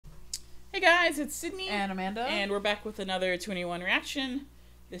Hey guys, it's Sydney and Amanda, and we're back with another 21 reaction.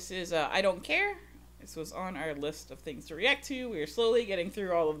 This is I Don't Care. This was on our list of things to react to. We are slowly getting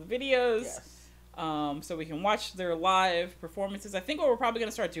through all of the videos, so we can watch their live performances. I think what we're probably going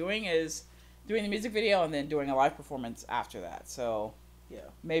to start doing is doing the music video and then doing a live performance after that. So yeah,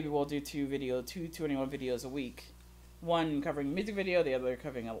 maybe we'll do two 21 videos a week. One covering the music video, the other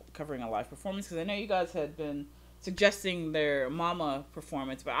covering a live performance, because I know you guys had been suggesting their Mama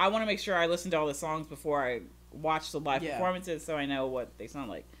performance, but I want to make sure I listen to all the songs before I watch the live performances so I know what they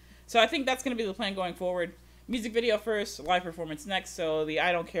sound like. So I think that's going to be the plan going forward. Music video first, live performance next. So the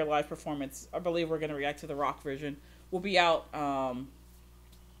I Don't Care live performance, I believe we're going to react to the rock version, will be out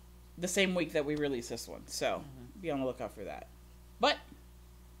the same week that we release this one. So be on the lookout for that. But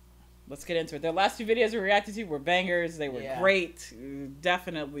let's get into it. The last two videos we reacted to were bangers. They were great.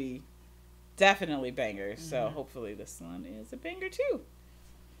 Definitely bangers. So hopefully this one is a banger too.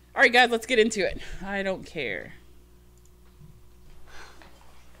 Alright guys, let's get into it. I Don't Care.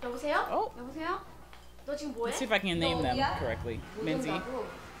 여보세요? Oh. 여보세요? 너 지금 뭐해? Let's see if I can name them correctly. Minzy,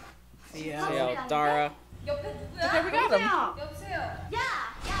 yeah, Ciel, Dara. 옆에 누구야? Okay, we got them. 여보세요? 야!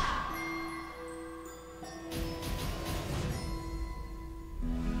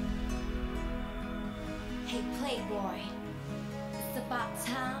 Hey Playboy, it's about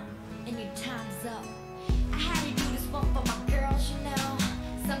time and your time's up. I had to do this one for my girls, you know.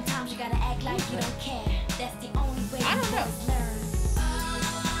 Sometimes you gotta act like you don't care. That's the only way I don't you know. learn.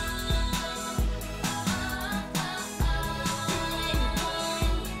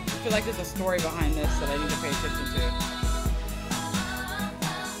 I feel like there's a story behind this that I need to pay attention to.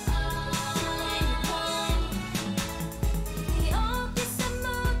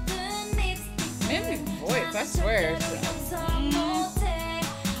 Minzy's voice, I swear.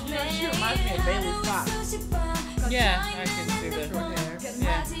 she reminds me of Bailey Fox. Yeah, I can see that. Short hair.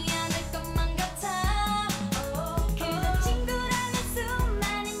 Yeah.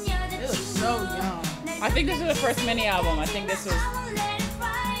 They look so young. I think this is the first mini album. I think this was.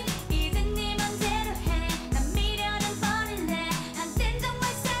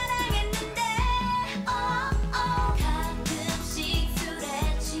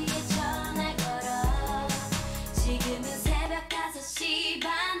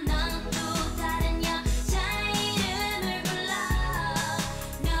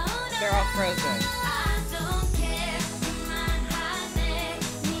 They're all frozen.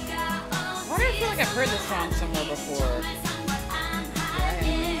 Why do I feel like I've heard this song somewhere before?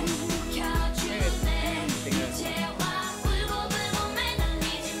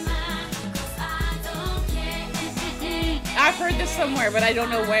 I've heard this somewhere, but I don't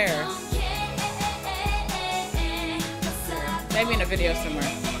know where. Maybe in a video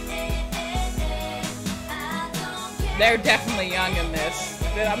somewhere. They're definitely young in this.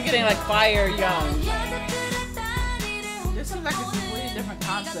 I'm getting like fire young. This seems like a completely different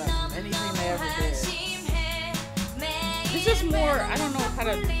concept from anything they ever did. This is more, I don't know how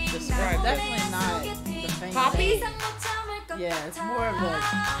to describe it. Definitely not the thing. Poppy? Yeah, it's more of the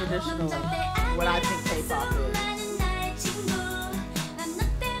traditional, what I think K-pop is.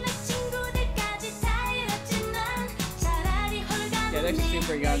 Yeah, they're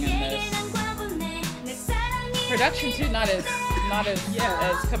super young in this. Production too, not as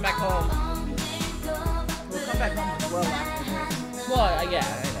Come Back Home. We'll come back home as well after this. Well, yeah,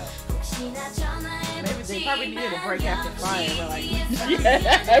 I know. Maybe they probably needed a break after Fire. They're like,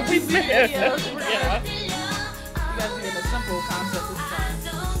 Yeah, we did. yeah. Yeah. You guys need a simple concept this time.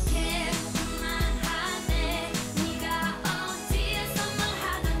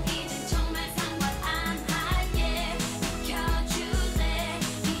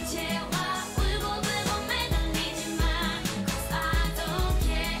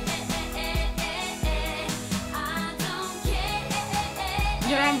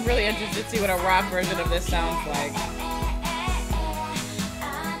 You know, I'm really interested to see what a rock version of this sounds like.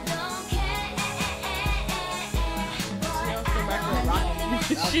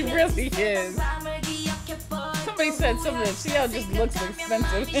 She really is. Somebody said some of the CL just looks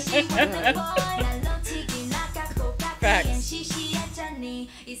expensive. Facts.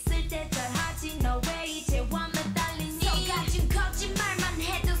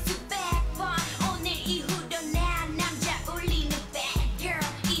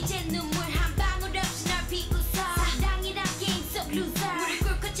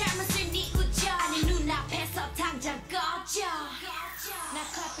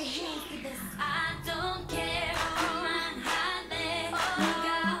 I don't care.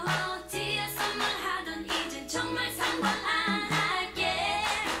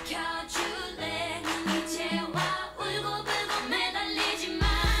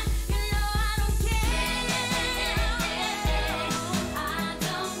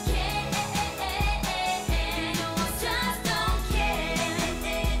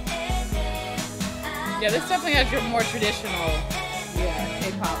 Yeah, this definitely has your more traditional. Yeah,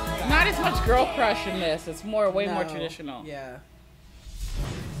 K-pop style. Not as much girl crush in this. It's way more traditional. Yeah.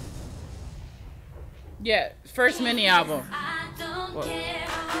 Yeah, first mini album. Whoa.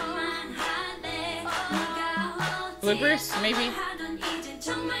 Bloopers, maybe?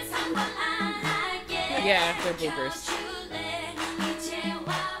 Yeah, they're bloopers.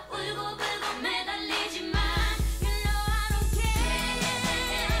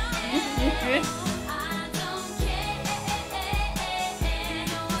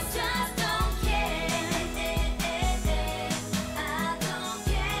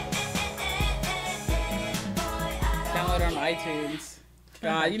 Download on iTunes.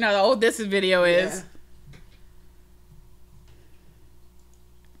 God, you know how old this video is. Yeah.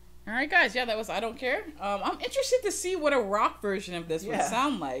 Alright guys, yeah, that was I Don't Care. I'm interested to see what a rock version of this would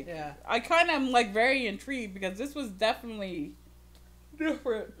sound like. Yeah. I kind of am like very intrigued because this was definitely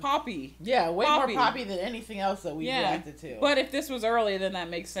different. Poppy. Yeah, way Poppy. more poppy than anything else that we reacted to. But if this was early, then that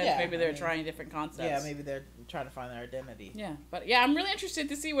makes sense. Yeah, Maybe they're I mean, trying different concepts. Yeah, maybe they're trying to find their identity. Yeah, but yeah, I'm really interested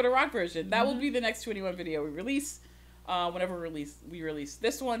to see what a rock version. That will be the next 21 video we release. Whenever we release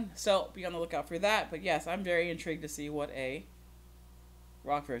this one, so be on the lookout for that. But yes, I'm very intrigued to see what a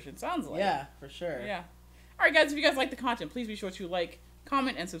rock version sounds like. Yeah, for sure. Yeah. All right, guys. If you guys like the content, please be sure to like,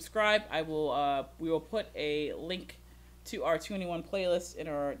 comment, and subscribe. We will put a link to our 2NE1 playlist in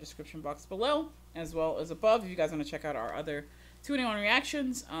our description box below, as well as above. If you guys want to check out our other 2NE1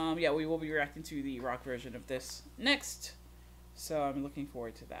 reactions, yeah, we will be reacting to the rock version of this next. So I'm looking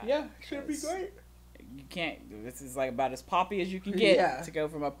forward to that. Yeah, should be great. You can't. This is like about as poppy as you can get to go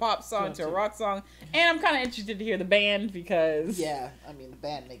from a pop song to a rock song. And I'm kind of interested to hear the band because I mean the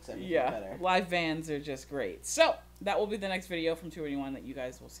band makes everything better. Live bands are just great. So that will be the next video from 2NE1 that you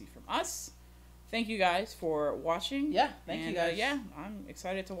guys will see from us. Thank you guys for watching. Yeah, thank you guys. Yeah, I'm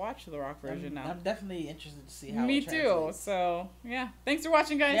excited to watch the rock version now. I'm definitely interested to see how Me it too. translates. So yeah, thanks for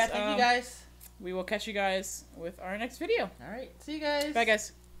watching, guys. Yeah, thank you guys. We will catch you guys with our next video. All right, see you guys. Bye,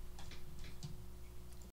 guys.